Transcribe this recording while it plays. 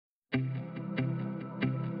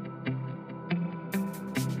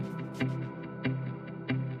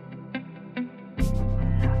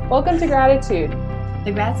Welcome to Gratitude,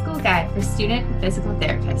 the grad school guide for student physical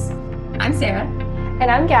therapists. I'm Sarah.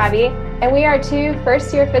 And I'm Gabby, and we are two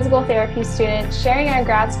first-year physical therapy students sharing our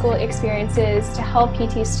grad school experiences to help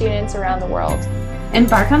PT students around the world.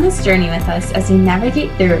 Embark on this journey with us as we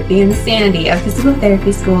navigate through the insanity of physical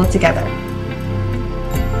therapy school together.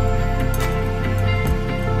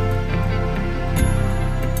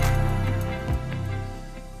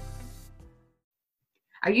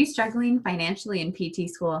 Are you struggling financially in PT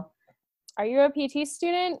school? Are you a PT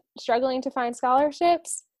student struggling to find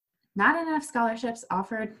scholarships? Not enough scholarships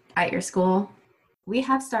offered at your school? We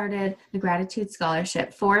have started the Gratitude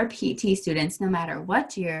Scholarship for PT students, no matter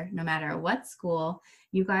what year, no matter what school.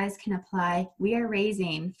 You guys can apply. We are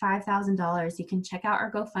raising $5,000. You can check out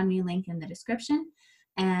our GoFundMe link in the description,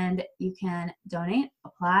 and you can donate,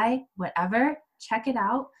 apply, whatever. Check it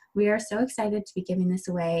out. We are so excited to be giving this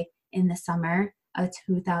away in the summer of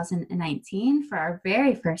 2019 for our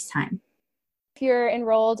very first time. If you're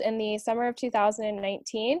enrolled in the summer of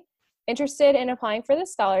 2019, interested in applying for the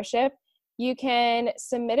scholarship, you can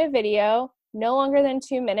submit a video no longer than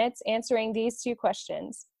 2 minutes answering these two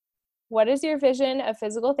questions. What is your vision of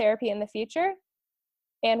physical therapy in the future?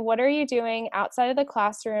 And what are you doing outside of the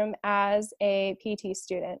classroom as a PT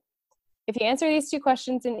student? If you answer these two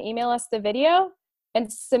questions and email us the video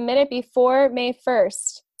and submit it before May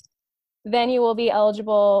 1st, then you will be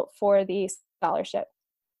eligible for the scholarship.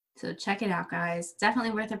 So check it out, guys.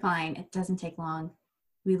 Definitely worth applying. It doesn't take long.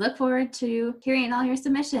 We look forward to hearing all your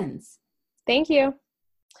submissions. Thank you.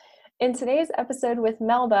 In today's episode with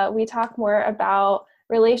Melba, we talk more about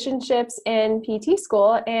relationships in PT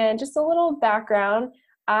school, and just a little background.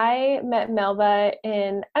 I met Melba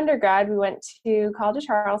in undergrad. We went to College of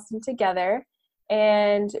Charleston together,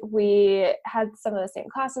 and we had some of the same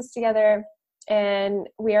classes together, and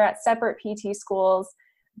we are at separate PT schools,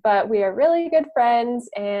 but we are really good friends,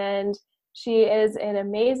 and she is an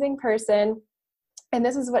amazing person. And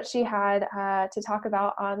this is what she had to talk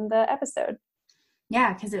about on the episode.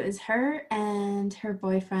 Yeah, because it was her and her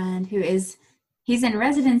boyfriend he's in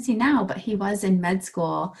residency now, but he was in med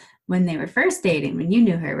school when they were first dating, when you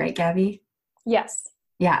knew her, right, Gabby? Yes.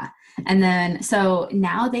 Yeah. And then, so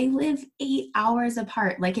now they live 8 hours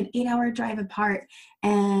apart, like an 8-hour drive apart,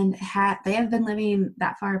 and they have been living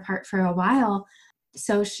that far apart for a while.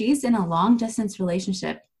 So she's in a long distance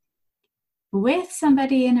relationship with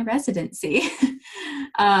somebody in a residency.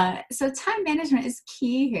 So time management is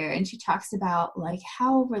key here. And she talks about like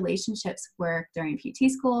how relationships work during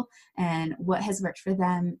PT school and what has worked for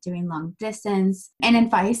them doing long distance, and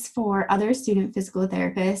advice for other student physical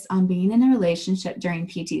therapists on being in a relationship during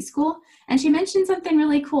PT school. And she mentioned something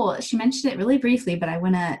really cool. She mentioned it really briefly, but I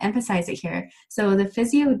want to emphasize it here. So the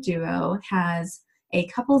Physio Duo has a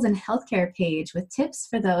couples in healthcare page with tips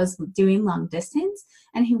for those doing long distance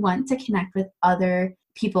and who want to connect with other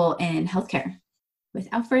people in healthcare.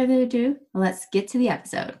 Without further ado, let's get to the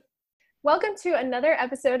episode. Welcome to another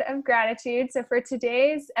episode of Gratitude. So for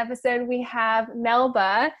today's episode, we have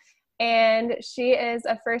Melba, and she is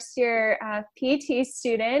a first-year PT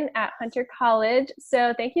student at Hunter College.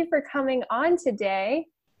 So thank you for coming on today.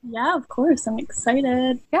 Yeah, of course. I'm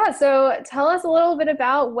excited. Yeah, so tell us a little bit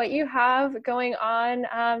about what you have going on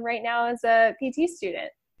right now as a PT student.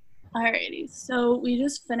 Alrighty, so we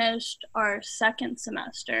just finished our second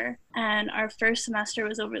semester, and our first semester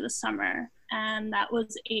was over the summer, and that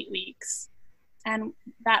was 8 weeks, and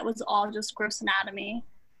that was all just gross anatomy.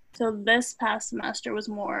 So this past semester was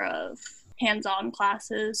more of hands-on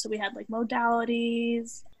classes, so we had like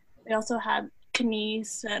modalities. We also had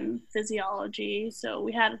kines and physiology, so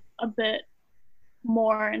we had a bit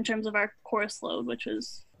more in terms of our course load, which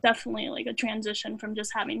was definitely like a transition from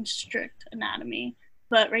just having strict anatomy.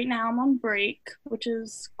 But right now I'm on break, which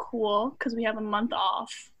is cool because we have a month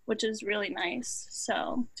off, which is really nice.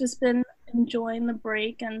 So just been enjoying the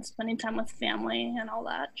break and spending time with family and all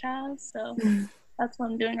that jazz. So that's what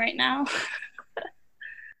I'm doing right now.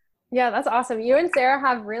 Yeah, that's awesome. You and Sarah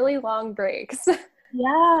have really long breaks.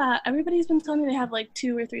 Yeah, everybody's been telling me they have like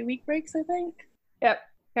 2 or 3 week breaks, I think. Yep.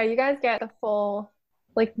 Yeah, you guys get the full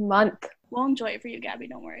like month. We'll enjoy it for you, Gabby.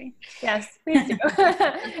 Don't worry. Yes, please do.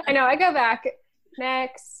 I know, I go back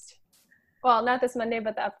not this Monday,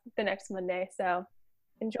 but the next Monday. So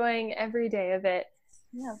enjoying every day of it.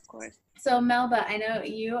 Yeah, of course. So Melba, I know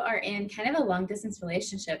you are in kind of a long distance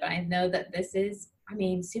relationship. I know that this is,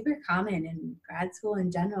 super common in grad school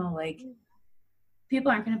in general. Like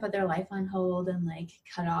people aren't going to put their life on hold and like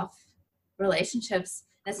cut off relationships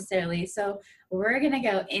necessarily. So we're going to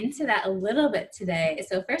go into that a little bit today.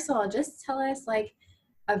 So first of all, just tell us like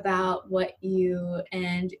about what you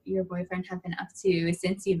and your boyfriend have been up to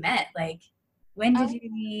since you met. Like, When did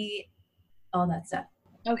you meet? All that stuff.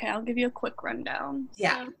 Okay, I'll give you a quick rundown.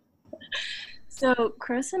 Yeah. So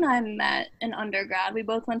Chris and I met in undergrad. We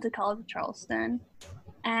both went to College of Charleston.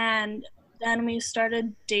 And then we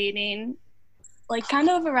started dating, like kind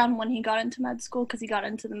of around when he got into med school, because he got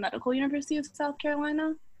into the Medical University of South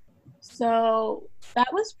Carolina. So that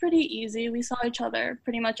was pretty easy. We saw each other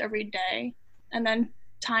pretty much every day. And then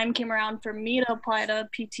time came around for me to apply to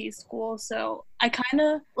PT school. So I kind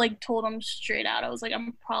of like told him straight out, I was like,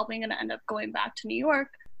 I'm probably going to end up going back to New York.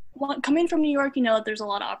 Coming from New York, you know that there's a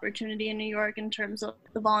lot of opportunity in New York in terms of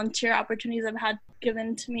the volunteer opportunities I've had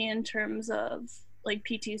given to me in terms of like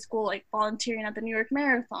PT school, like volunteering at the New York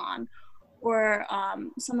Marathon, or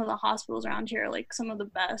some of the hospitals around here, like some of the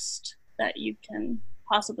best that you can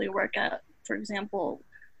possibly work at. For example,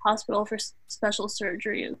 Hospital for Special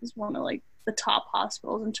Surgery is one of like the top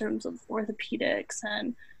hospitals in terms of orthopedics,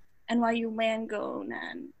 and NYU Langone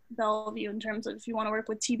and Bellevue in terms of if you want to work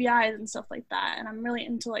with TBIs and stuff like that. And I'm really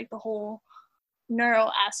into like the whole neuro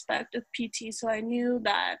aspect of PT, so I knew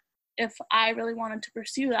that if I really wanted to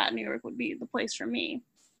pursue that, New York would be the place for me.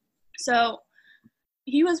 So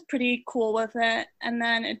he was pretty cool with it. And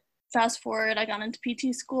then fast forward, I got into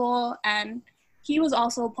PT school, and he was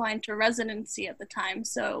also applying to residency at the time.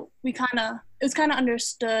 So it was kind of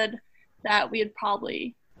understood that we would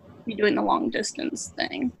probably be doing the long distance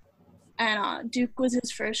thing. And Duke was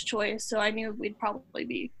his first choice, so I knew we'd probably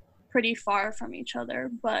be pretty far from each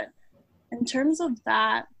other. But in terms of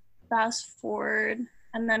that, fast forward,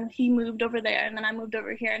 and then he moved over there, and then I moved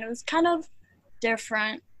over here, and it was kind of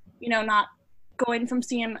different, you know, not going from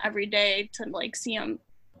seeing him every day to like see him.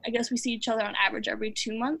 I guess we see each other on average every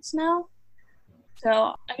 2 months now.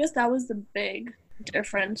 So I guess that was the big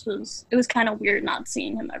difference. It was kind of weird not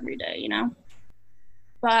seeing him every day, you know.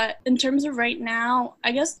 But in terms of right now,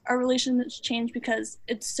 I guess our relationship's changed because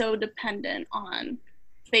it's so dependent on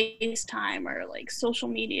FaceTime or like social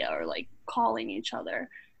media or like calling each other.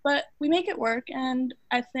 But we make it work, and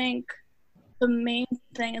I think the main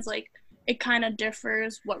thing is like it kind of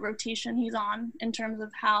differs what rotation he's on in terms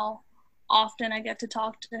of how often I get to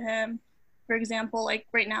talk to him. For example, like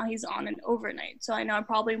right now he's on an overnight, so I know I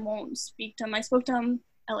probably won't speak to him. I spoke to him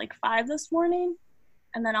at like 5 this morning,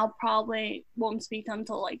 and then I'll probably won't speak to him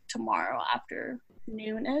till like tomorrow after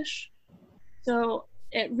noon-ish. So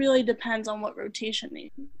it really depends on what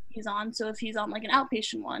rotation he's on. So if he's on like an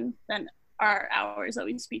outpatient one, then our hours that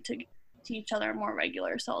we speak to each other are more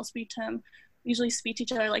regular. So I'll speak to him, usually speak to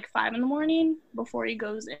each other like 5 in the morning before he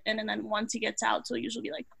goes in, and then once he gets out, so it'll usually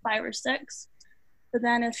be like 5 or 6. But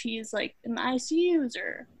then if he's like in the ICUs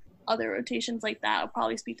or other rotations like that, I'll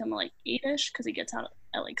probably speak to him at like 8-ish because he gets out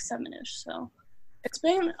at like 7-ish. So it's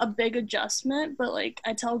been a big adjustment, but like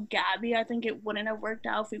I tell Gabby, I think it wouldn't have worked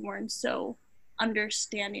out if we weren't so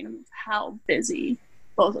understanding of how busy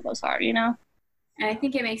both of us are, you know? And I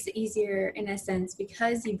think it makes it easier in a sense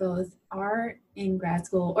because you both are in grad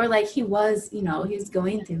school, or like he was, you know, he was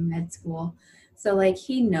going through med school. So like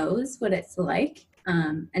he knows what it's like.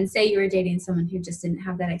 And say you were dating someone who just didn't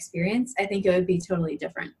have that experience, I think it would be totally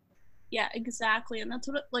different. Yeah, exactly. And that's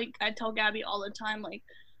what like I tell Gabby all the time, like,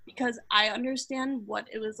 because I understand what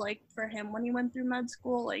it was like for him when he went through med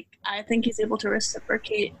school. Like, I think he's able to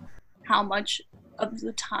reciprocate how much of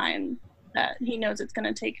the time that he knows it's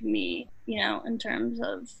going to take me, you know, in terms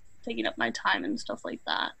of taking up my time and stuff like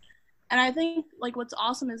that. And I think, like, what's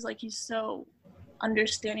awesome is, like, he's so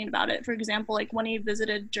understanding about it. For example, like, when he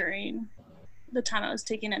visited during the time I was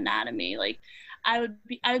taking anatomy, like, I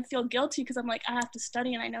would feel guilty because I'm like, I have to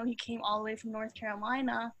study, and I know he came all the way from North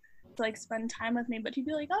Carolina to like spend time with me, but he'd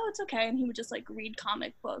be like, oh, it's okay, and he would just like read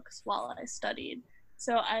comic books while I studied.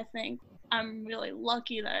 So I think I'm really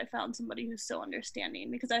lucky that I found somebody who's so understanding,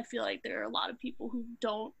 because I feel like there are a lot of people who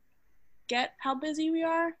don't get how busy we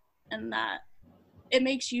are, and that it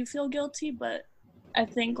makes you feel guilty. But I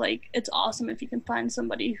think like it's awesome if you can find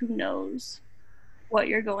somebody who knows what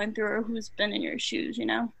you're going through or who's been in your shoes, you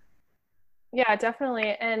know? Yeah,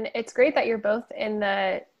 definitely. And it's great that you're both in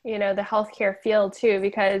the, you know, the healthcare field too,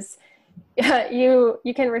 because you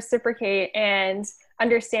can reciprocate and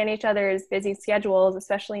understand each other's busy schedules,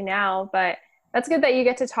 especially now. But that's good that you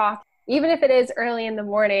get to talk, even if it is early in the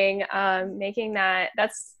morning, making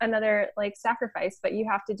that's another like sacrifice, but you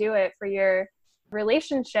have to do it for your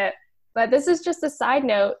relationship. But this is just a side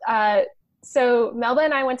note. So Melba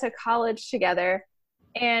and I went to college together,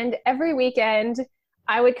 and every weekend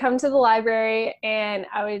I would come to the library, and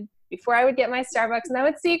before I would get my Starbucks, and I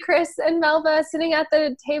would see Chris and Melba sitting at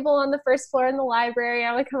the table on the first floor in the library.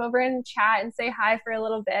 I would come over and chat and say hi for a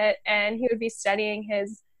little bit, and he would be studying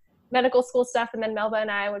his medical school stuff, and then Melba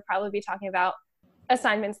and I would probably be talking about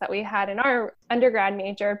assignments that we had in our undergrad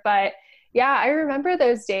major. But yeah, I remember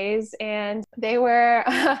those days, and they were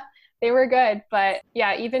they were good. But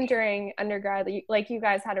yeah, even during undergrad, like you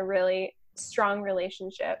guys had a really strong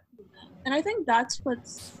relationship. And I think that's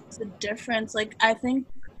what's the difference. Like, I think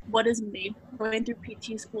what has made going through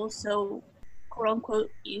PT school so quote unquote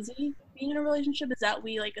easy being in a relationship is that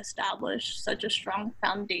we like establish such a strong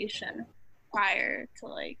foundation prior to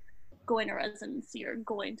like going to residency or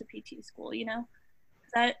going to PT school, you know?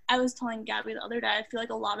 I was telling Gabby the other day, I feel like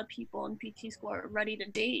a lot of people in PT school are ready to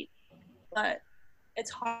date, but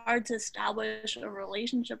it's hard to establish a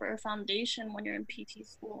relationship or a foundation when you're in PT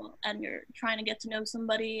school and you're trying to get to know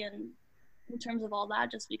somebody, and in terms of all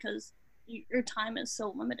that, just because your time is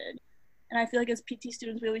so limited. And I feel like as PT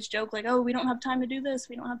students, we always joke like, oh, we don't have time to do this,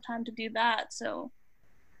 we don't have time to do that. So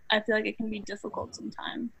I feel like it can be difficult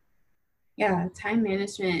sometimes. Yeah, time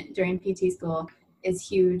management during PT school is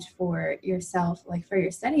huge for yourself, like for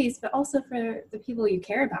your studies, but also for the people you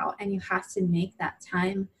care about. And you have to make that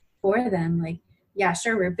time for them. Like, yeah,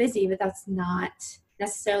 sure, we're busy, but that's not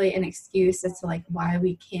necessarily an excuse as to like why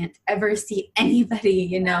we can't ever see anybody,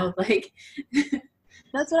 you know, like.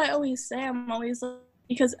 That's what I always say. I'm always like,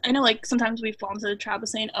 because I know like sometimes we fall into the trap of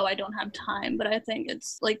saying, oh, I don't have time. But I think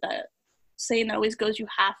it's like that saying that always goes, you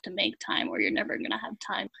have to make time or you're never going to have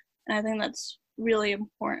time. And I think that's really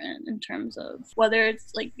important in terms of whether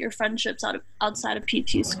it's like your friendships outside of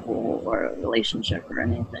PT school or a relationship or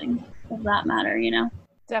anything of that matter, you know?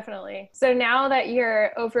 Definitely. So now that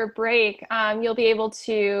you're over break, you'll be able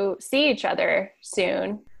to see each other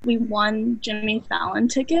soon. We won Jimmy Fallon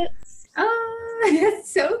tickets. Oh,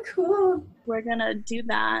 that's so cool. We're going to do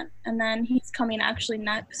that. And then he's coming actually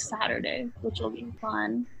next Saturday, which will be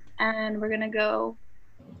fun. And we're going to go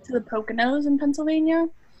to the Poconos in Pennsylvania.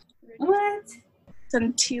 What?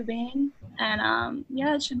 Some tubing. And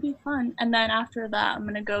yeah, it should be fun. And then after that, I'm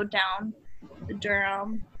going to go down to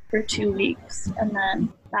Durham for 2 weeks and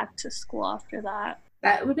then back to school after that.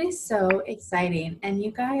 That would be so exciting. And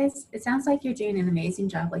you guys, it sounds like you're doing an amazing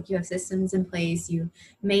job. Like you have systems in place. You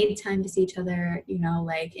made time to see each other, you know,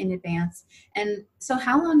 like in advance. And so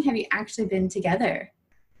how long have you actually been together?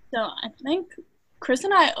 So I think Chris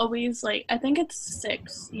and I always like, I think it's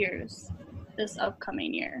 6 years this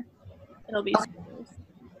upcoming year. It'll be 6 years.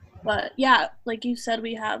 But yeah, like you said,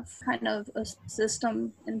 we have kind of a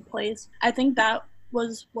system in place. I think that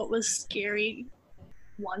was what was scary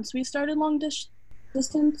once we started long distance,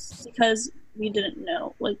 because we didn't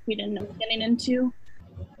know what we were getting into.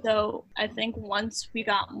 So I think once we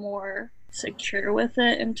got more secure with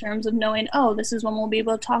it in terms of knowing, oh, this is when we'll be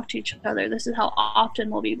able to talk to each other, this is how often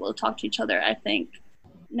we'll be able to talk to each other, I think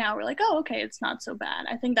now we're like, oh, okay, it's not so bad.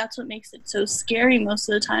 I think that's what makes it so scary most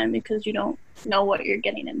of the time, because you don't know what you're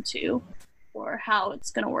getting into or how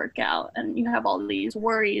it's going to work out, and you have all these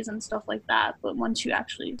worries and stuff like that. But once you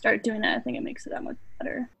actually start doing it, I think it makes it that much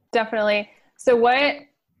better. Definitely. So what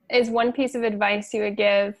is one piece of advice you would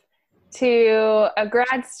give to a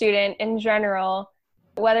grad student in general,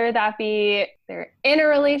 whether that be they're in a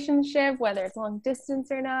relationship, whether it's long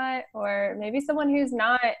distance or not, or maybe someone who's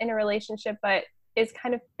not in a relationship but is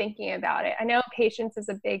kind of thinking about it? I know patience is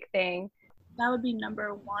a big thing. That would be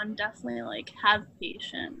number one. Definitely like have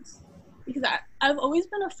patience, because I've always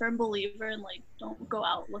been a firm believer in like, don't go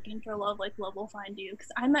out looking for love, like love will find you.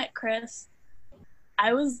 Because I met Chris,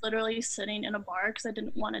 I was literally sitting in a bar because I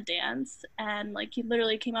didn't want to dance, and like he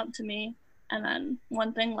literally came up to me, and then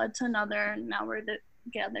one thing led to another, and now we're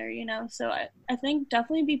together, you know? So I think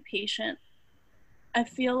definitely be patient. I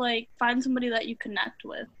feel like find somebody that you connect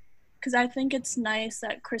with, because I think it's nice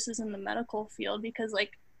that Chris is in the medical field, because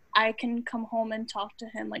like I can come home and talk to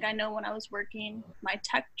him. Like I know when I was working my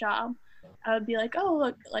tech job, I would be like, oh,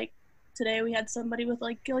 look, like today we had somebody with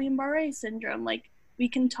like Guillain-Barré syndrome. Like we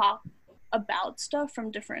can talk about stuff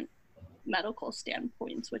from different medical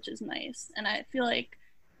standpoints, which is nice. And I feel like,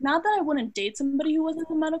 not that I wouldn't date somebody who wasn't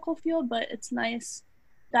in the medical field, but it's nice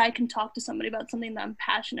that I can talk to somebody about something that I'm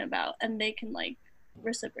passionate about and they can like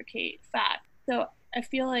reciprocate fact. So I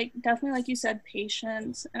feel like definitely, like you said,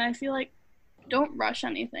 patience. And I feel like don't rush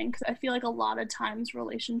anything, because I feel like a lot of times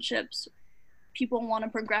relationships, people want to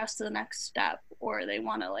progress to the next step, or they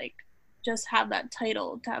want to like just have that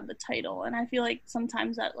title to have the title. And I feel like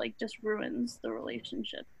sometimes that like just ruins the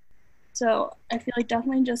relationship. So I feel like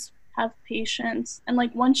definitely just have patience. And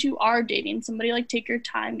like once you are dating somebody, like take your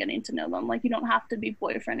time getting to know them. Like you don't have to be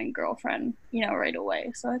boyfriend and girlfriend, you know, right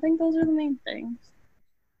away. So I think those are the main things.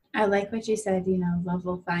 I like what you said, you know, love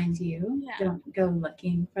will find you. Yeah. Don't go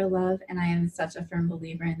looking for love. And I am such a firm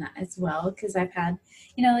believer in that as well, because I've had,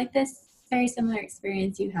 you know, like this very similar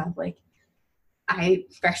experience you have. Like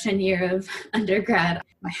freshman year of undergrad,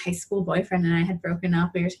 my high school boyfriend and I had broken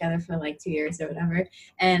up. We were together for like 2 years or whatever.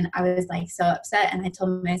 And I was like so upset. And I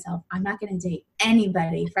told myself, I'm not going to date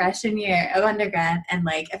anybody freshman year of undergrad. And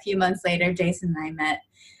like a few months later, Jason and I met.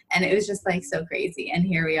 And it was just like so crazy. And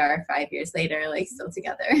here we are 5 years later, like still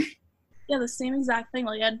together. Yeah, the same exact thing.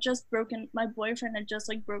 Like my boyfriend had just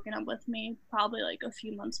like broken up with me probably like a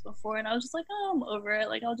few months before. And I was just like, oh, I'm over it.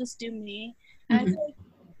 Like, I'll just do me. And I feel like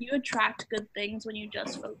you attract good things when you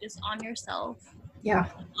just focus on yourself. Yeah.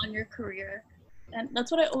 On your career. And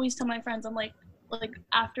that's what I always tell my friends. I'm like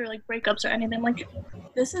after like breakups or anything, like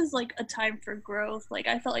this is like a time for growth. Like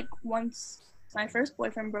I felt like once my first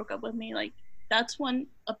boyfriend broke up with me, like that's when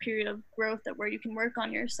a period of growth where you can work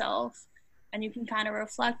on yourself and you can kind of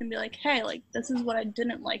reflect and be like, hey, like this is what I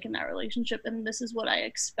didn't like in that relationship and this is what I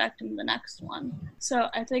expect in the next one. So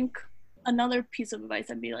I think another piece of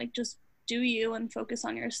advice I'd be like, just do you and focus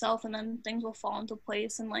on yourself, and then things will fall into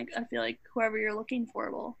place. And like I feel like whoever you're looking for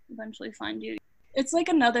will eventually find you. It's like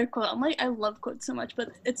another quote. I'm like, I love quotes so much,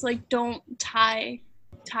 but it's like, don't tie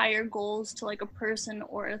your goals to like a person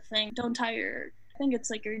or a thing. Don't tie I think it's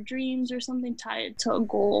like your dreams or something, tie it to a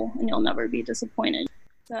goal and you'll never be disappointed.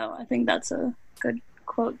 So I think that's a good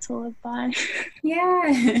quote to live by.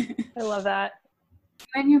 Yeah. I love that.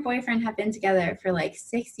 You and your boyfriend have been together for like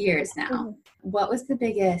 6 years now. Mm-hmm. What was the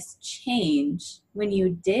biggest change when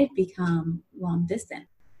you did become long distance?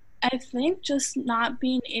 I think just not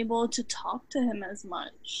being able to talk to him as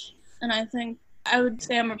much. And I think I would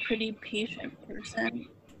say I'm a pretty patient person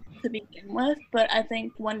to begin with, but I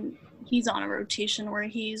think when he's on a rotation where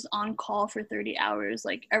he's on call for 30 hours,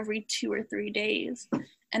 like every 2 or 3 days,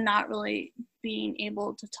 and not really being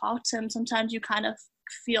able to talk to him, sometimes you kind of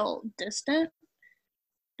feel distant.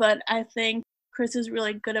 But I think Chris is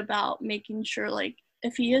really good about making sure, like,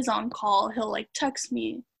 if he is on call, he'll, like, text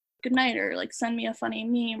me good night or, like, send me a funny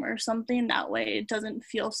meme or something. That way it doesn't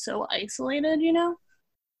feel so isolated, you know?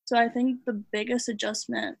 So I think the biggest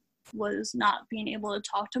adjustment was not being able to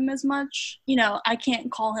talk to him as much. You know, I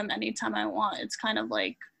can't call him anytime I want. It's kind of,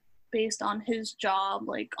 like, based on his job,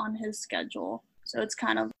 like, on his schedule. So it's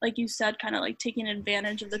kind of, like you said, kind of like taking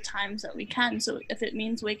advantage of the times that we can. So if it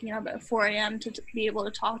means waking up at 4 a.m. to be able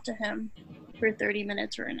to talk to him for 30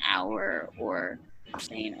 minutes or an hour or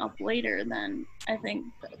staying up later, then I think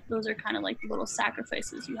those are kind of like the little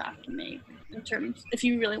sacrifices you have to make in terms, if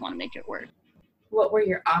you really want to make it work. What were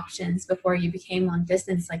your options before you became long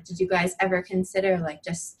distance? Like, did you guys ever consider like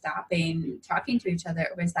just stopping talking to each other,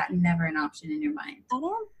 or was that never an option in your mind? I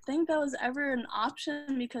don't think that was ever an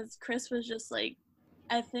option because Chris was just like,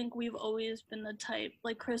 I think we've always been the type,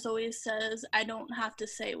 like Chris always says, I don't have to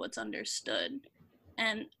say what's understood.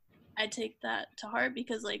 And I take that to heart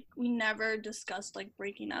because like we never discussed like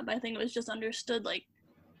breaking up. I think it was just understood like,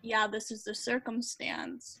 yeah, this is the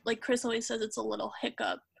circumstance. Like Chris always says it's a little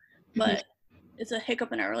hiccup, but it's a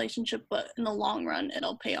hiccup in our relationship, but in the long run,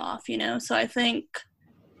 it'll pay off, you know? So I think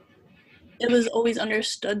it was always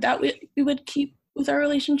understood that we would keep with our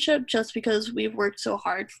relationship just because we've worked so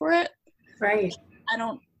hard for it. Right. I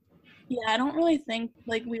don't really think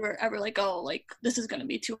like we were ever like, oh, like this is going to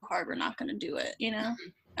be too hard. We're not going to do it, you know?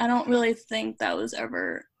 I don't really think that was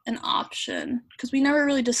ever an option because we never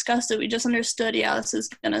really discussed it. We just understood, yeah, this is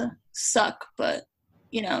going to suck, but,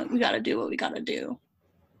 you know, we got to do what we got to do.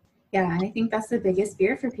 Yeah, and I think that's the biggest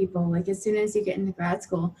fear for people. Like as soon as you get into grad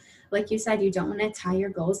school, like you said, you don't want to tie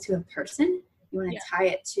your goals to a person. You want to tie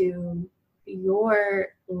it to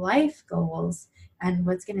your life goals and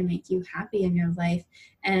what's going to make you happy in your life.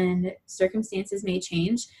 And circumstances may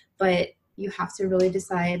change, but you have to really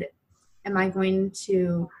decide, am I going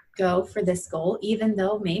to go for this goal, even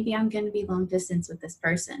though maybe I'm going to be long distance with this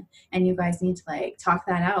person? And you guys need to like talk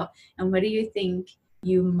that out. And what do you think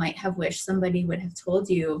you might have wished somebody would have told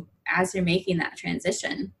you as you're making that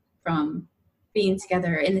transition from being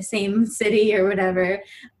together in the same city or whatever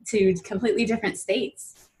to completely different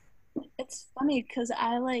states? It's funny because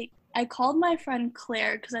I called my friend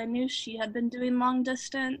Claire because I knew she had been doing long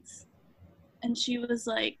distance, and she was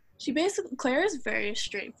like, Claire is very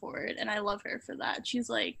straightforward, and I love her for that. She's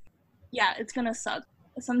like, yeah, it's gonna suck.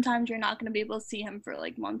 Sometimes you're not gonna be able to see him for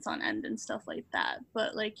like months on end and stuff like that,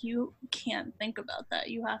 but like you can't think about that.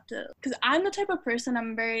 You have to, because I'm the type of person,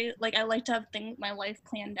 I'm very like, I like to have my life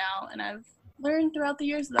planned out, and I've learned throughout the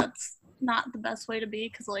years that's not the best way to be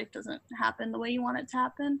because life doesn't happen the way you want it to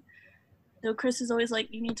happen. So Chris is always like,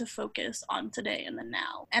 you need to focus on today and the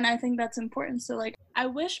now. And I think that's important. So like, I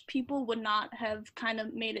wish people would not have kind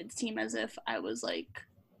of made it seem as if I was like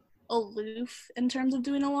aloof in terms of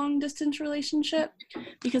doing a long distance relationship,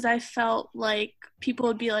 because I felt like people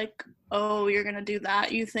would be like, oh, you're going to do that.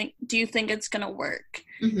 Do you think it's going to work?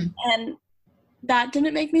 Mm-hmm. And that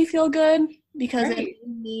didn't make me feel good because Right. it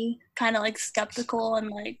made me kind of like skeptical and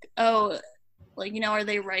like, oh, like, you know, are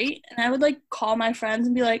they right? And I would like call my friends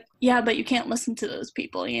and be like, yeah, but you can't listen to those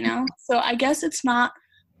people, you know? So I guess it's not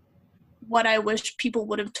what I wish people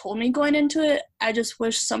would have told me going into it. I just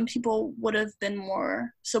wish some people would have been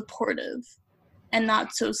more supportive and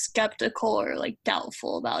not so skeptical or like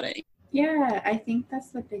doubtful about it. Yeah, I think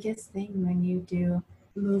that's the biggest thing when you do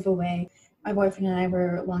move away. My boyfriend and I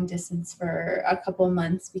were long distance for a couple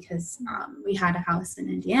months because we had a house in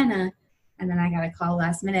Indiana, and then I got a call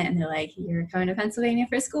last minute and they're like, you're coming to Pennsylvania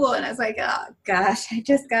for school. And I was like, oh gosh, I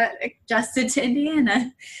just got adjusted to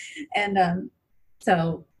Indiana. And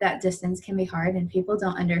so that distance can be hard, and people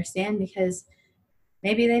don't understand because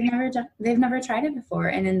maybe they've never tried it before,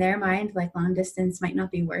 and in their mind, like, long distance might not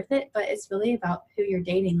be worth it, but it's really about who you're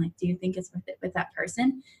dating. Like, do you think it's worth it with that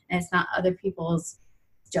person? And it's not other people's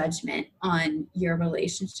judgment on your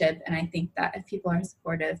relationship. And I think that if people are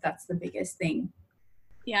supportive, that's the biggest thing.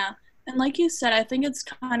 Yeah. And like you said, I think it's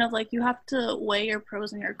kind of like you have to weigh your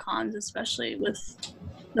pros and your cons, especially with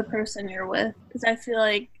the person you're with, because I feel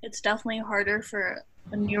like it's definitely harder for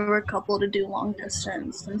a newer couple to do long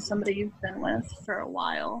distance than somebody you've been with for a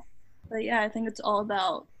while. But yeah, I think it's all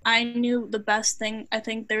about, I knew the best thing, I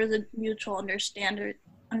think there was a mutual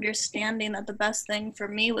understanding that the best thing for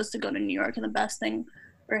me was to go to New York, and the best thing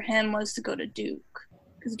for him was to go to Duke,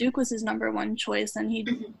 because Duke was his number one choice, and he's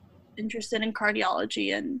interested in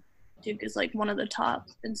cardiology, and Duke is like one of the top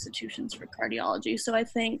institutions for cardiology. So I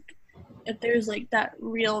think if there's like that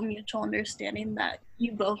real mutual understanding that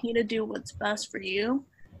you both need to do what's best for you,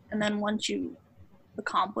 and then once you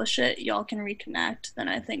accomplish it, y'all can reconnect, then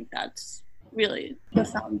I think that's really the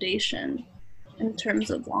foundation in terms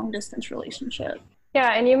of long distance relationship.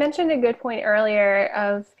 Yeah, and you mentioned a good point earlier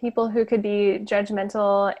of people who could be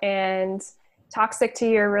judgmental and toxic to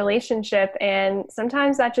your relationship, and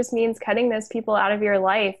sometimes that just means cutting those people out of your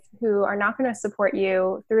life who are not going to support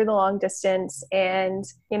you through the long distance, and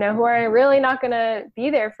who are really not going to be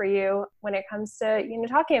there for you when it comes to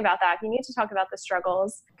talking about that. You need to talk about the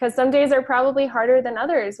struggles, because some days are probably harder than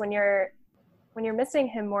others when you're missing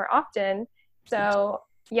him more often. So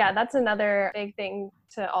yeah, that's another big thing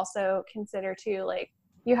to also consider too. Like,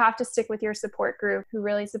 you have to stick with your support group who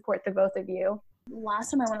really support the both of you.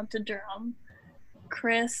 Last time I went up to Durham,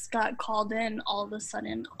 Chris got called in all of a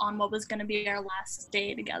sudden on what was going to be our last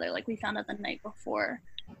day together. Like, we found out the night before.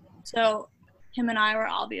 So him and I were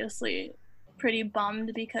obviously pretty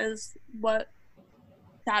bummed because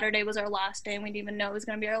Saturday was our last day, and we didn't even know it was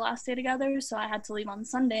going to be our last day together. So I had to leave on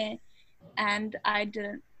Sunday, and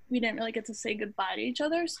we didn't really get to say goodbye to each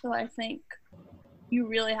other. So I think you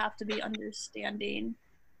really have to be understanding,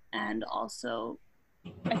 and also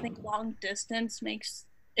I think long distance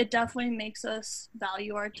definitely makes us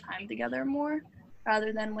value our time together more,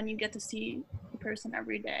 rather than when you get to see the person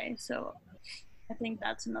every day. So I think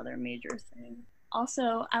that's another major thing.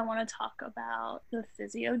 Also, I want to talk about the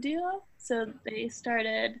Physio Duo. So they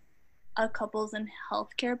started a couples in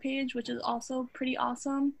healthcare page, which is also pretty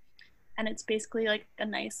awesome. And it's basically like a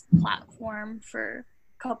nice platform for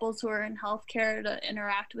couples who are in healthcare to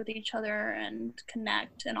interact with each other and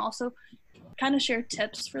connect, and also kind of share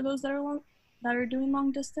tips for those that are doing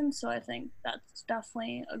long distance. So I think that's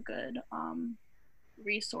definitely a good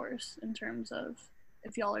resource in terms of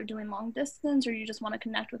if y'all are doing long distance or you just want to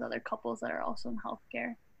connect with other couples that are also in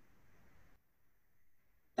healthcare.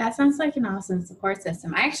 That sounds like an awesome support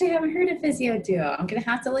system. I actually haven't heard of Physio Duo. I'm going to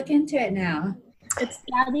have to look into it now. It's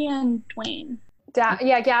Gabby and Dwayne.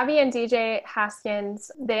 Yeah, Gabby and DJ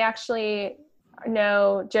Haskins, they actually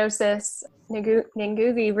know Joseph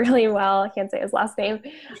Ngugi really well. I can't say his last name.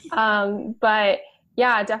 But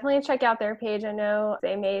yeah, definitely check out their page. I know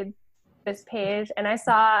they made this page, and I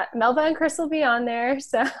saw Melba and Chris will be on there.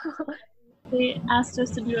 So they asked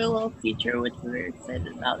us to do a little feature, which we were excited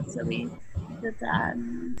about. So we did that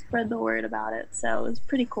and spread the word about it. So it was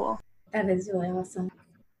pretty cool. That is really awesome.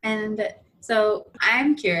 And so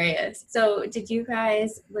I'm curious. So did you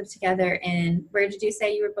guys live together where did you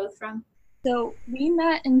say you were both from? So we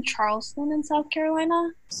met in Charleston in South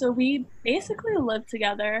Carolina. So we basically lived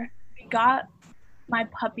together. We got my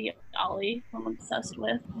puppy, Ollie, who I'm obsessed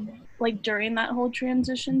with, like during that whole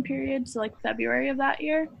transition period. So like February of that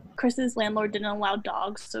year. Chris's landlord didn't allow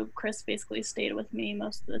dogs. So Chris basically stayed with me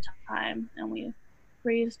most of the time. And we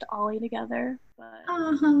raised Ollie together.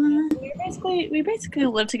 But we basically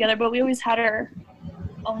lived together, but we always had our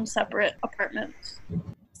own separate apartments.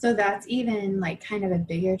 So that's even like kind of a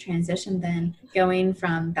bigger transition than going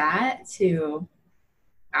from that to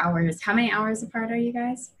hours. How many hours apart are you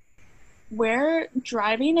guys? We're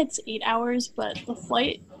driving, it's 8 hours, but the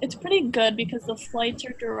flight, it's pretty good because the flights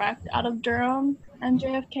are direct out of Durham and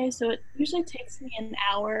JFK, so it usually takes me an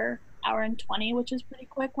hour and 20, which is pretty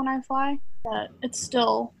quick when I fly, but it's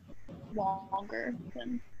still longer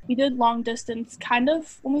than we did long distance kind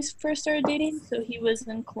of when we first started dating. So he was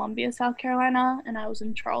in Columbia, South Carolina, and I was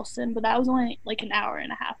in Charleston, but that was only like an hour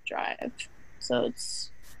and a half drive. So it's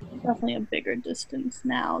definitely a bigger distance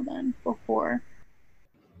now than before.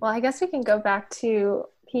 Well, I guess we can go back to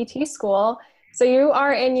PT school. So you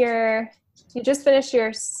just finished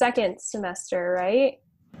your second semester, right?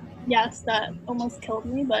 Yes, that almost killed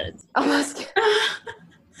me, but it's Almost.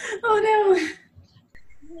 Oh no.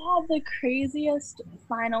 we have the craziest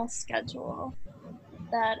final schedule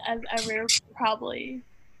that I've ever probably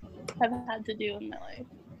have had to do in my life.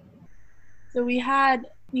 So we had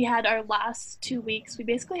our last 2 weeks. We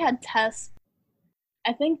basically had tests.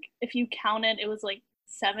 I think if you counted, it was like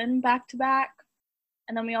 7 back to back.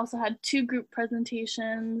 And then we also had 2 group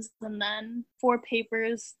presentations and then 4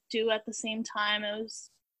 papers due at the same time.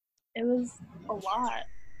 It was a lot.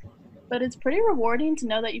 But it's pretty rewarding to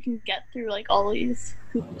know that you can get through like all these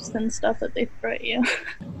hoops and stuff that they throw at you.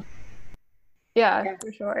 Yeah,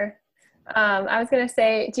 for sure. I was going to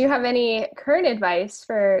say, do you have any current advice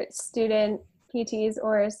for student PTs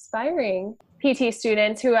or aspiring PT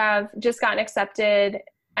students who have just gotten accepted?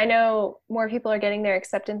 I know more people are getting their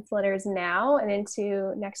acceptance letters now and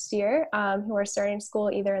into next year, who are starting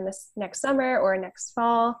school either in this next summer or next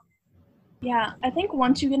fall. Yeah, I think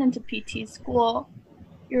once you get into PT school,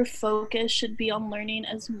 your focus should be on learning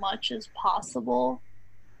as much as possible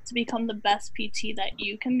to become the best PT that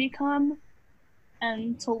you can become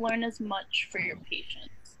and to learn as much for your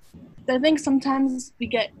patients. I think sometimes we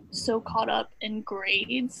get so caught up in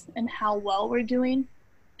grades and how well we're doing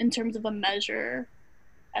in terms of a measure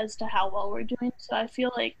as to how well we're doing. So I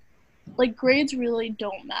feel like grades really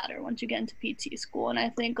don't matter once you get into PT school, and I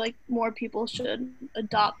think like more people should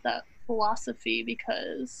adopt that philosophy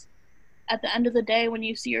because at the end of the day, when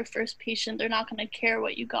you see your first patient, they're not going to care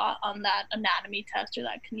what you got on that anatomy test or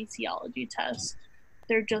that kinesiology test.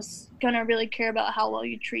 They're just going to really care about how well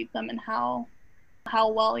you treat them and how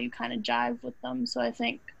well you kind of jive with them. So I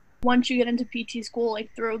think once you get into PT school, like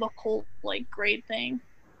throw the whole like grade thing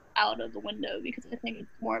out of the window because I think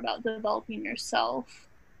it's more about developing yourself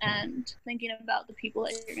and thinking about the people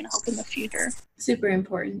that you're going to help in the future. Super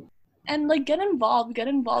important. And like get involved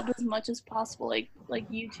as much as possible. Like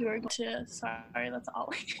you two are going to sorry, that's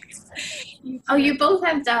all. You both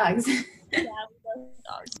have dogs. Yeah, we love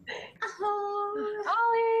dogs. Oh,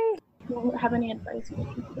 Ollie! Do you have any advice for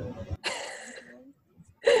people?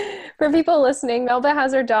 For people listening, Melba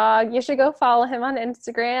has her dog. You should go follow him on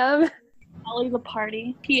Instagram. Ollie the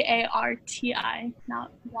Party, Parti,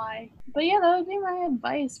 not Y. But yeah, that would be my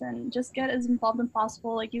advice, and just get as involved as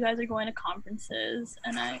possible. Like you guys are going to conferences,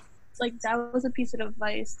 and that was a piece of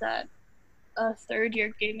advice that a third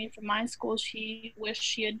year gave me from my school. She wished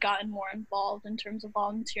she had gotten more involved in terms of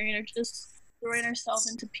volunteering or just throwing herself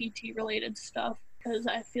into PT related stuff because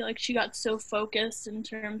I feel like she got so focused in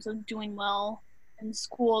terms of doing well in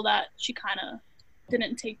school that she kind of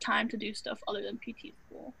didn't take time to do stuff other than PT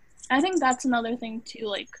school. And I think that's another thing too,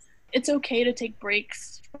 like it's okay to take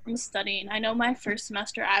breaks from studying. I know my first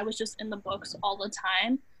semester I was just in the books all the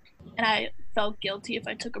time and I felt guilty if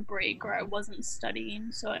I took a break or I wasn't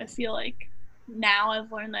studying. So I feel like now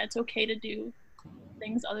I've learned that it's okay to do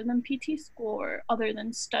things other than PT school or other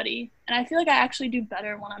than study. And I feel like I actually do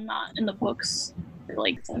better when I'm not in the books for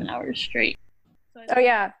like 7 hours straight. Oh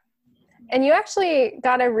yeah. And you actually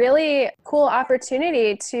got a really cool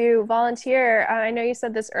opportunity to volunteer. I know you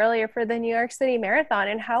said this earlier for the New York City Marathon.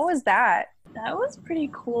 And how was that? That was pretty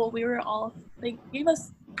cool. We were all it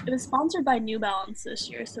was sponsored by New Balance this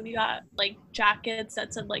year. So we got like jackets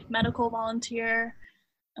that said like medical volunteer.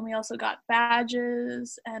 And we also got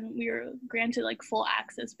badges and we were granted like full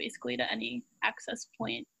access basically to any access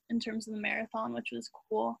point in terms of the marathon, which was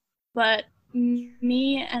cool. But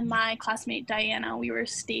me and my classmate Diana, we were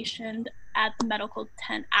stationed at the medical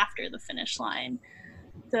tent after the finish line.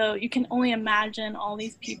 So you can only imagine all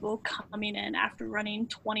these people coming in after running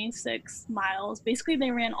 26 miles. Basically,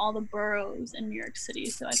 they ran all the boroughs in New York City.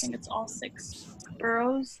 So I think it's all 6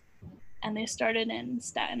 boroughs. And they started in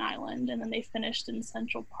Staten Island and then they finished in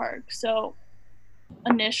Central Park. So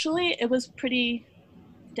initially it was pretty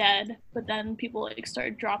dead, but then people like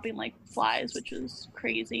started dropping like flies, which was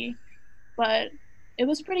crazy. But it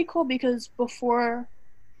was pretty cool because before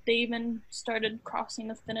they even started crossing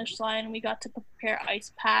the finish line, we got to prepare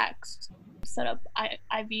ice packs, set up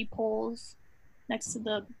IV poles next to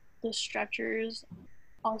the stretchers.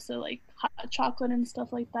 also like hot chocolate and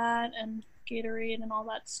stuff like that, and Gatorade and all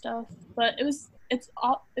that stuff. But it was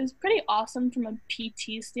pretty awesome from a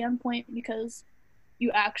PT standpoint because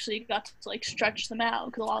you actually got to like stretch them out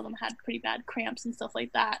because a lot of them had pretty bad cramps and stuff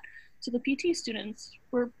like that. So the PT students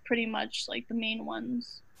were pretty much like the main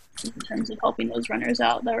ones in terms of helping those runners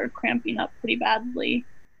out that were cramping up pretty badly.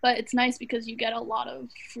 But it's nice because you get a lot of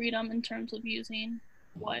freedom in terms of using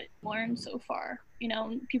what you learned so far. You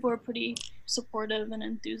know, people are pretty supportive and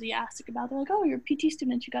enthusiastic about it. They're like, oh, you're a PT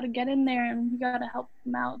student, you got to get in there and you got to help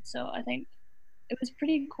them out. So I think it was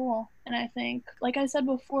pretty cool. And I think, like I said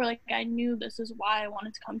before, like I knew this is why I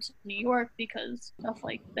wanted to come to New York, because stuff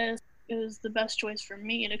like this, it was the best choice for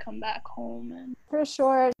me to come back home. And for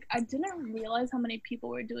sure, I didn't realize how many people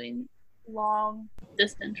were doing long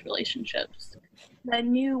distance relationships. I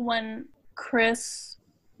knew when Chris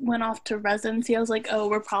went off to residency, I was like, oh,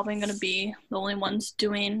 we're probably going to be the only ones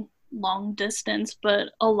doing long distance, but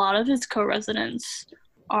a lot of his co-residents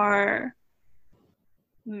are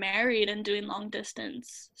married and doing long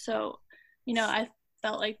distance. So, you know, I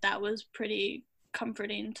felt like that was pretty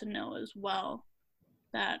comforting to know as well,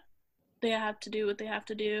 that they have to do what they have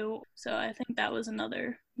to do. So I think that was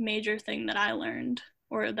another major thing that I learned,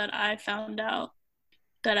 or that I found out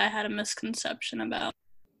that I had a misconception about.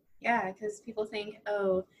 Yeah, because people think,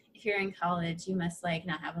 oh, if you're in college, you must like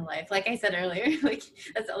not have a life. Like I said earlier, like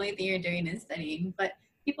that's the only thing you're doing is studying. But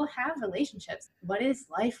people have relationships. What is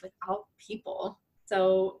life without people?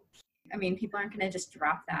 So, I mean, people aren't going to just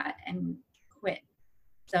drop that and quit.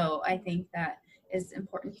 So I think that is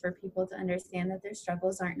important for people to understand that their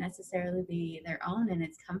struggles aren't necessarily their own, and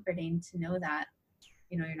it's comforting to know that,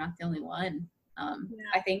 you know, you're not the only one.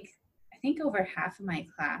 I think over half of my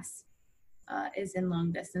class is in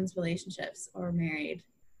long distance relationships or married.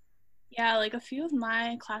 Yeah, like a few of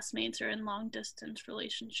my classmates are in long distance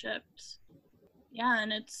relationships. Yeah,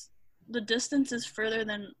 and the distance is further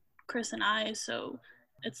than Chris and I, so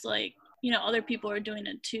it's like, you know, other people are doing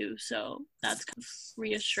it too, so that's kind of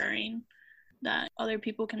reassuring that other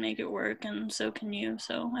people can make it work, and so can you.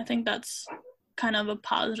 So I think that's kind of a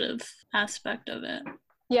positive aspect of it.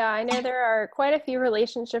 Yeah, I know there are quite a few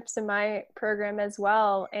relationships in my program as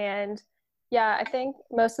well. And yeah, I think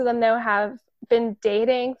most of them though have been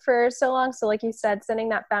dating for so long. So like you said, setting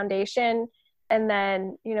that foundation, and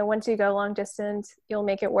then, you know, once you go long distance, you'll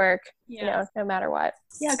make it work, you know, no matter what.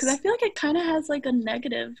 Yeah, because I feel like it kind of has like a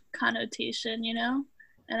negative connotation, you know?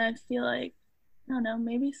 And I feel like, I don't know,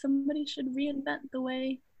 maybe somebody should reinvent the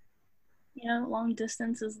way, you know, long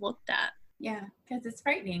distance is looked at. Yeah, because it's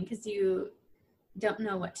frightening because you don't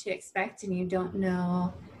know what to expect and you don't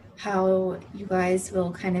know how you guys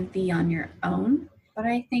will kind of be on your own. But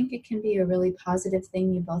I think it can be a really positive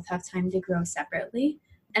thing. You both have time to grow separately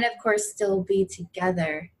and of course still be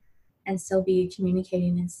together and still be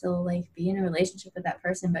communicating and still like be in a relationship with that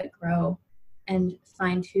person, but grow and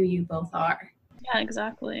find who you both are. Yeah,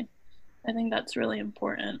 exactly. I think that's really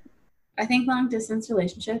important. I think long distance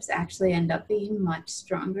relationships actually end up being much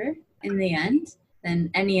stronger in the end than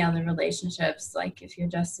any other relationships. Like if you're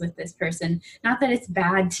just with this person, not that it's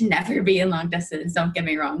bad to never be in long distance, don't get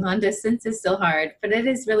me wrong. Long distance is still hard, but it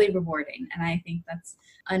is really rewarding. And I think that's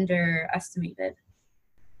underestimated.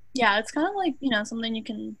 Yeah, it's kind of like, you know, something you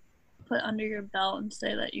can put under your belt and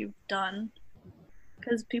say that you've done.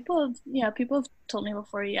 Because people have told me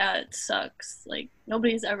before, yeah, it sucks. Like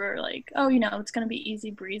nobody's ever like, oh, you know, it's going to be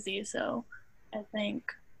easy breezy. So I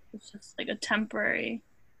think it's just like a temporary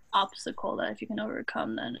obstacle that if you can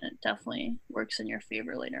overcome, then it definitely works in your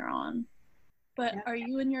favor later on. But Are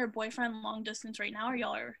you and your boyfriend long distance right now, or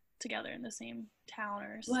y'all are together in the same town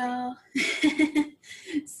or state? Well,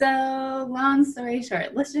 so long story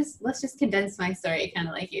short, let's just condense my story kind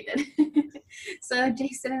of like you did. So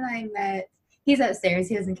Jason and I met, he's upstairs,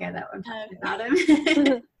 he doesn't care that one about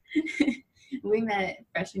him. We met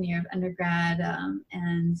freshman year of undergrad,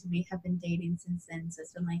 and we have been dating since then. So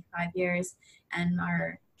it's been like 5 years, and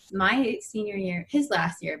my senior year, his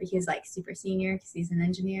last year, because he's like super senior because he's an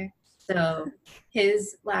engineer. So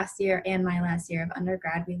his last year and my last year of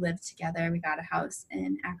undergrad, we lived together. We got a house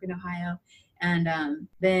in Akron, Ohio. And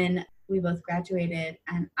then we both graduated,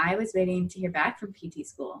 and I was waiting to hear back from PT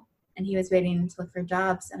school. And he was waiting to look for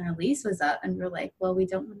jobs, and our lease was up. And we're like, well, we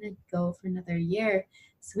don't want to go for another year.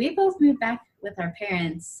 So we both moved back with our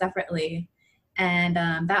parents separately. And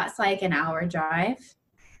that's like an hour drive.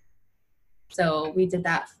 So we did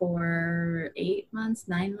that for 9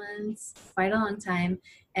 months, quite a long time.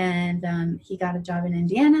 And he got a job in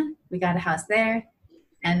Indiana. We got a house there.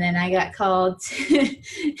 And then I got called.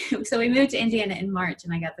 So we moved to Indiana in March,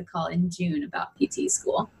 and I got the call in June about PT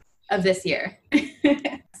school of this year.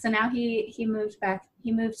 So now he moved back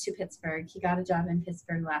he moved to Pittsburgh. He got a job in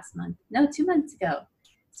Pittsburgh 2 months ago.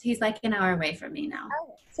 So he's like an hour away from me now.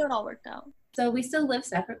 Oh, so it all worked out. So we still live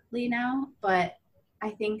separately now, but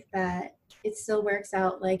I think that it still works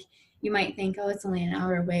out. Like, you might think, oh, it's only an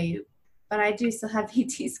hour away, but I do still have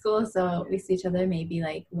PT school, so we see each other maybe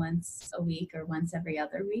like once a week or once every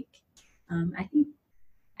other week.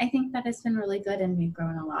 I think that it's been really good, and we've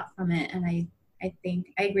grown a lot from it. And I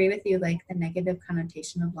think I agree with you, like the negative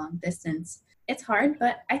connotation of long distance. It's hard,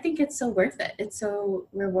 but I think it's so worth it. It's so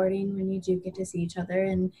rewarding when you do get to see each other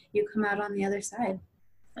and you come out on the other side.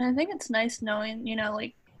 And I think it's nice knowing,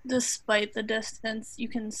 like despite the distance, you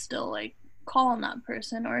can still like call on that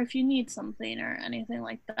person, or if you need something or anything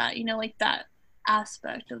like that, like that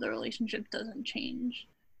aspect of the relationship doesn't change.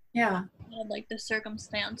 Yeah. Like the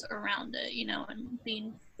circumstance around it, and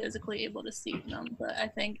being physically able to see them. But I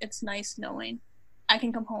think it's nice knowing I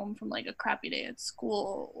can come home from like a crappy day at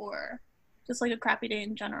school or just like a crappy day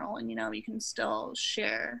in general, and you can still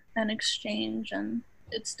share and exchange, and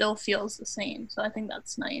it still feels the same. So I think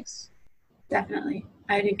that's nice. Definitely.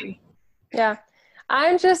 I'd agree. Yeah.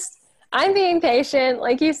 I'm being patient.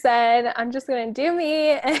 Like you said, I'm just going to do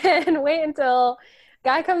me and wait until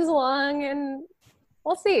guy comes along, and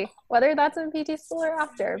we'll see whether that's in PT school or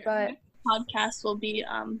after. But podcast will be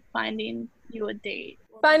finding you a date.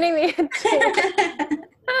 Finding me a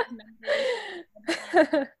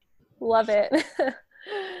date. Love it.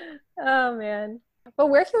 Oh, man. But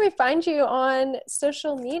where can we find you on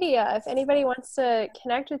social media if anybody wants to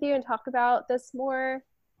connect with you and talk about this more?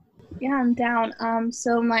 Yeah, I'm down.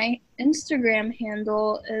 So my Instagram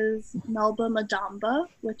handle is Melba Madamba,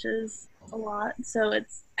 which is a lot. So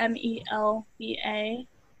it's MELBA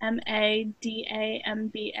MADAMBA,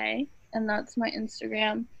 and that's my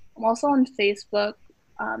Instagram. I'm also on Facebook.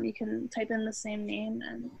 You can type in the same name,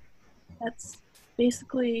 and that's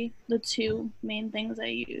basically the two main things I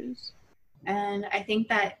use. And I think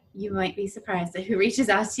that you might be surprised at who reaches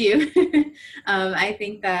out to you. I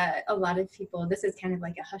think that a lot of people, this is kind of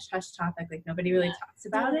like a hush-hush topic, like nobody really talks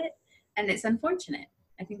about it, and it's unfortunate.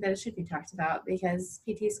 I think that it should be talked about because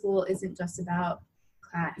PT school isn't just about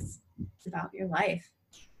class, it's about your life.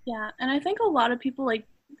 Yeah, and I think a lot of people,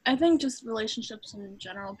 I think just relationships in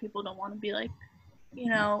general, people don't want to be like,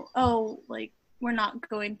 oh, like, we're not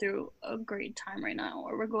going through a great time right now,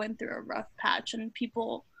 or we're going through a rough patch, and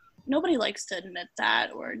nobody likes to admit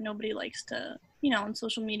that, or nobody likes to, on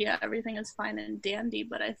social media, everything is fine and dandy,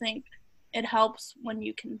 but I think it helps when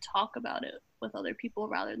you can talk about it with other people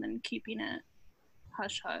rather than keeping it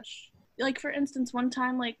hush-hush. Like, for instance, one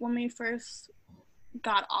time, like, when we first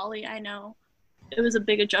got Ollie, I know it was a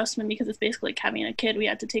big adjustment because it's basically like having a kid. We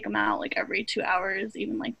had to take him out, like, every 2 hours,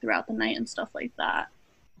 even, like, throughout the night and stuff like that.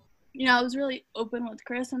 I was really open with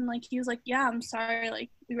Chris, and, like, he was like, yeah, I'm sorry, like,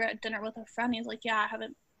 we were at dinner with a friend, he's like, yeah,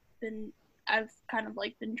 I've kind of,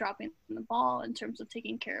 like, been dropping the ball in terms of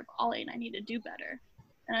taking care of Ollie, and I need to do better.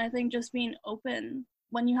 And I think just being open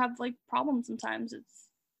when you have, like, problems sometimes,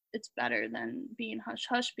 it's better than being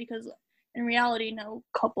hush-hush, because in reality, no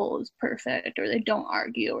couple is perfect, or they don't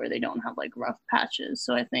argue, or they don't have, like, rough patches.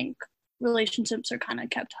 So I think relationships are kind of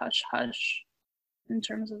kept hush-hush in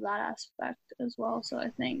terms of that aspect as well. So I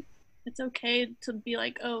think it's okay to be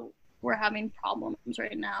like, oh, we're having problems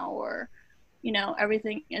right now, or,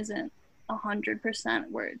 everything isn't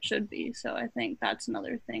 100% where it should be. So I think that's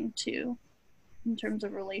another thing too, in terms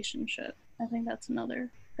of relationship. I think that's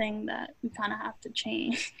another thing that we kind of have to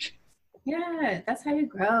change. Yeah, that's how you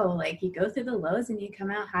grow. Like, you go through the lows and you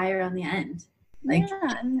come out higher on the end. Like,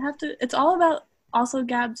 yeah, and you have to, it's all about, also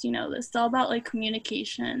Gabs, it's all about, like,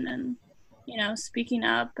 communication and, speaking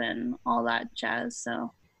up and all that jazz.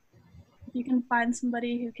 So if you can find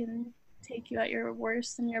somebody who can take you at your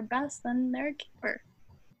worst and your best, then they're a keeper.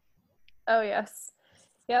 Oh, yes.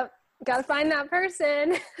 Yep. Gotta find that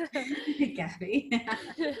person. Gabby.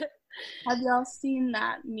 Have y'all seen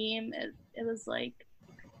that meme? It was like,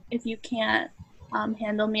 if you can't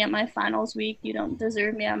handle me at my finals week, you don't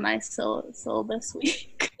deserve me at my syllabus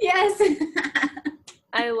week. Yes.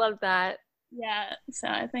 I love that. Yeah, so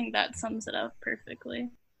I think that sums it up perfectly.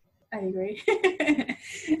 I agree.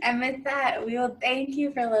 And with that, we will thank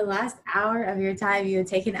you for the last hour of your time you have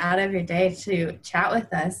taken out of your day to chat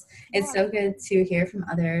with us. It's so good to hear from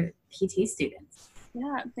other PT students.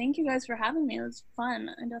 Yeah, thank you guys for having me. It was fun.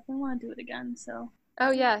 I definitely want to do it again. So.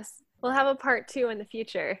 Oh, yes. We'll have a part 2 in the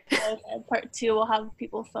future. Okay, part 2, we'll have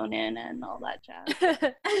people phone in and all that jazz.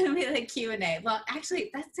 It'll be like Q&A. Well, actually,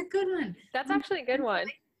 that's a good one. That's actually a good one.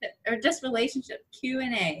 Or just relationship,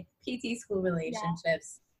 Q&A, PT school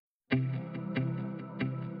relationships. Yeah.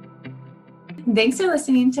 Thanks for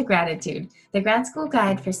listening to Gratitude, the grad school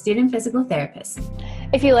guide for student physical therapists.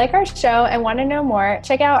 If you like our show and want to know more,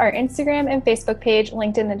 check out our Instagram and Facebook page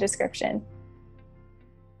linked in the description.